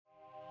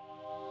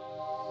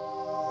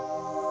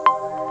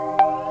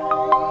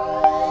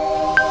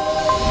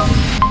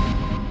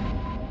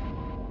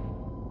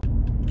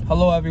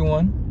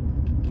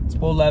everyone, it's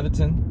Bo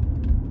Leviton,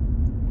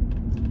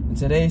 and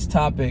today's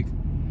topic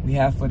we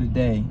have for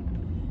today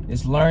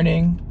is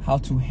learning how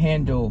to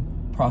handle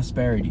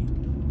prosperity.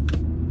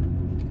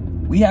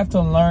 We have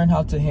to learn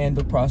how to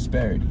handle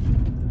prosperity.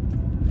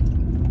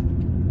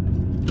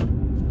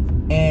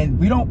 And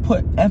we don't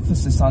put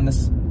emphasis on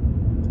this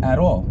at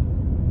all.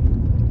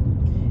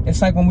 It's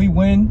like when we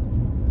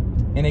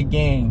win in a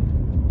game,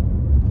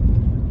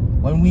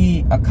 when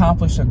we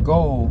accomplish a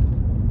goal,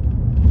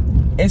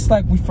 it's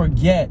like we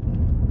forget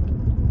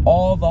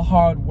all the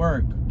hard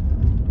work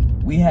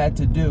we had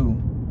to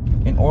do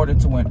in order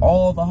to win,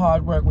 all the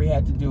hard work we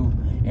had to do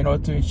in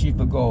order to achieve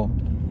the goal.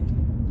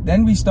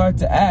 Then we start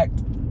to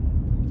act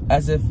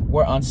as if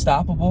we're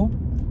unstoppable,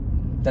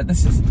 that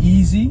this is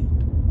easy,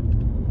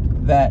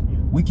 that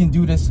we can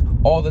do this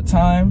all the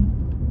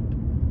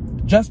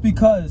time. Just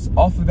because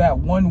off of that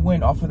one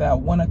win, off of that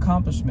one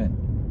accomplishment,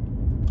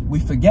 we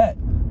forget.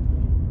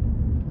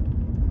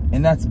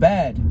 And that's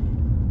bad.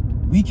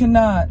 We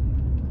cannot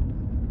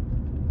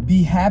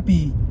be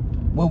happy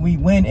when we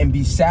win and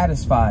be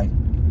satisfied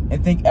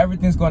and think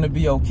everything's going to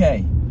be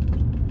okay.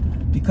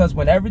 Because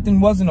when everything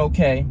wasn't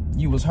okay,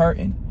 you was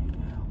hurting.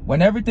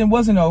 When everything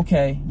wasn't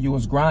okay, you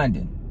was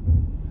grinding.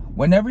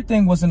 When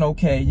everything wasn't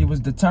okay, you was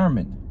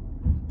determined.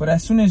 But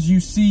as soon as you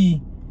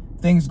see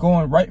things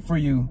going right for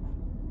you,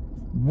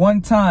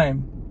 one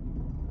time,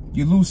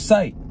 you lose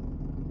sight.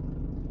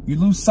 You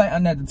lose sight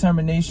on that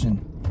determination.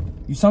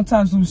 You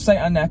sometimes lose sight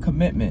on that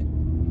commitment.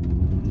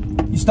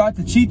 You start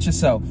to cheat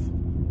yourself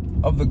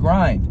of the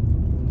grind.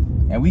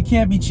 And we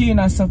can't be cheating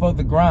ourselves of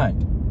the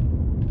grind.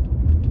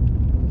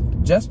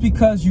 Just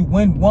because you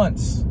win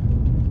once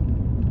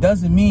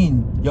doesn't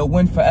mean you'll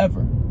win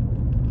forever.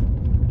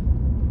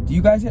 Do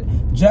you guys get it?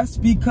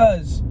 Just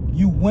because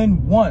you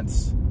win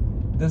once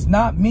does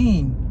not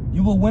mean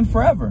you will win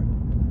forever.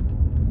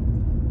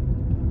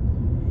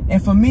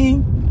 And for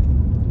me,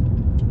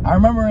 I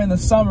remember in the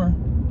summer,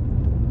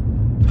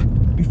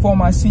 before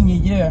my senior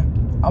year,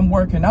 I'm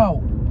working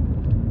out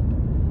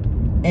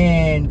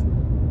and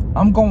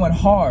I'm going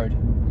hard,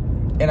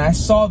 and I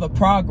saw the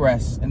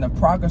progress, and the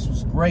progress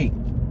was great.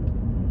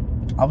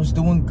 I was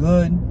doing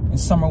good in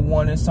summer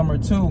 1 and summer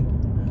 2,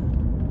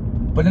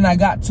 but then I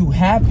got too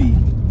happy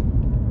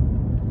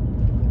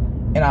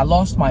and I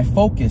lost my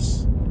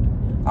focus.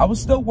 I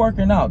was still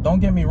working out, don't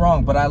get me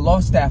wrong, but I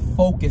lost that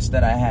focus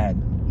that I had.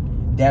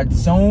 That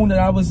zone that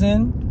I was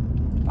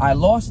in, I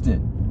lost it,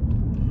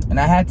 and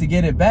I had to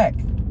get it back.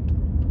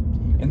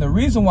 And the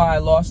reason why I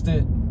lost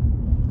it,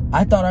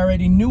 I thought I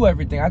already knew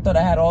everything. I thought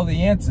I had all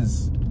the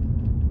answers.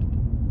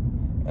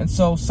 And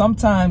so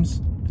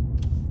sometimes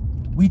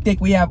we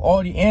think we have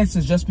all the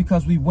answers just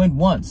because we win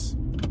once.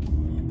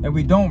 And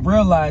we don't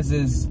realize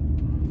is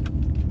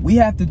we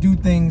have to do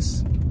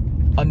things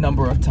a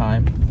number of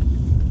times.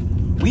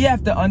 We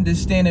have to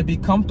understand and be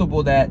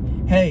comfortable that,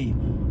 hey,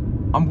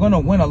 I'm going to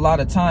win a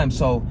lot of times.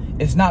 So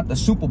it's not the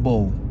Super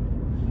Bowl.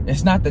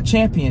 It's not the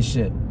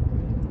championship.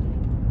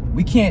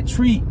 We can't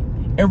treat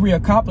every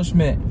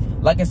accomplishment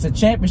like it's a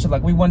championship,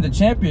 like we won the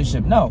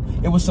championship. No,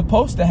 it was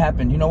supposed to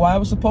happen. You know why it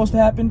was supposed to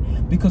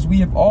happen? Because we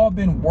have all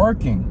been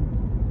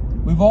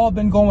working. We've all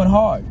been going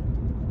hard.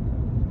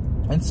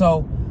 And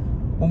so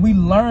when we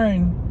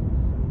learn,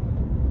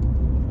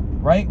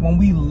 right, when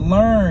we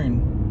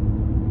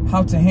learn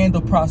how to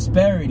handle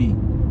prosperity,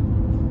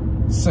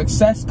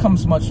 success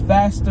comes much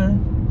faster.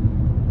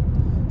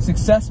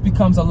 Success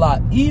becomes a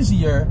lot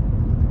easier.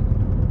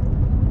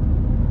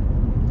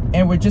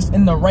 And we're just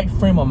in the right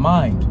frame of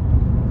mind.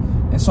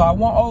 And so I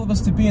want all of us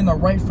to be in the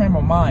right frame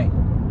of mind.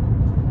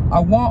 I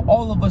want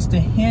all of us to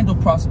handle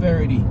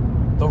prosperity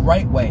the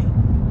right way.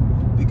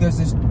 Because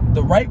there's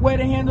the right way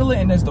to handle it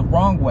and there's the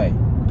wrong way.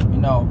 You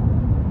know,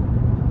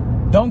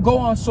 don't go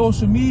on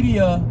social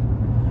media,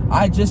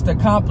 I just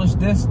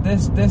accomplished this,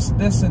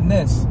 and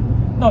this.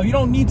 No, you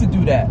don't need to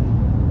do that.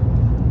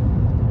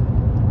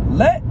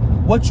 Let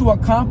what you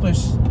accomplish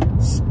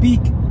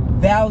speak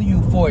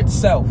value for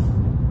itself.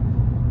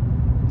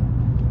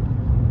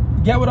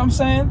 You get what I'm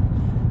saying?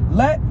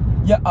 Let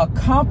your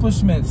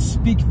accomplishments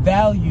speak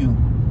value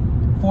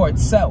for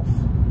itself.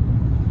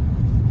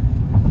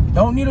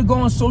 Don't need to go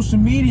on social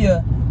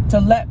media to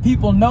let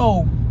people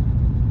know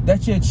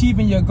that you're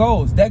achieving your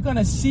goals. They're going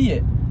to see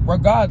it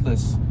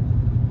regardless.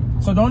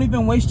 So don't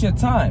even waste your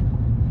time.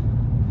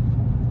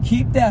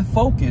 Keep that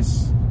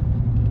focus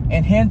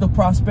and handle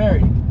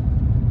prosperity.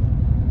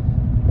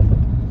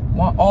 I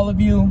want all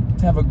of you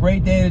to have a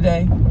great day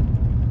today.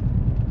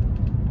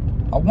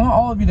 I want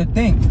all of you to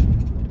think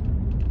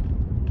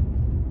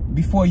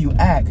before you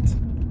act.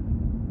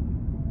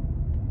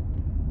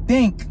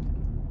 Think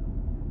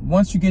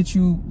once you get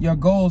your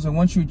goals, and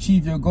once you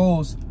achieve your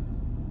goals,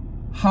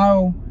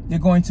 how you're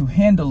going to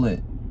handle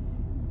it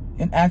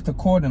and act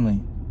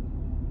accordingly.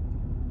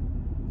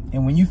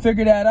 And when you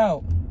figure that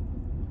out,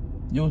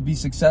 you'll be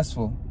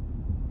successful.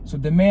 So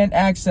demand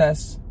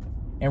access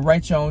and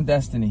write your own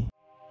destiny.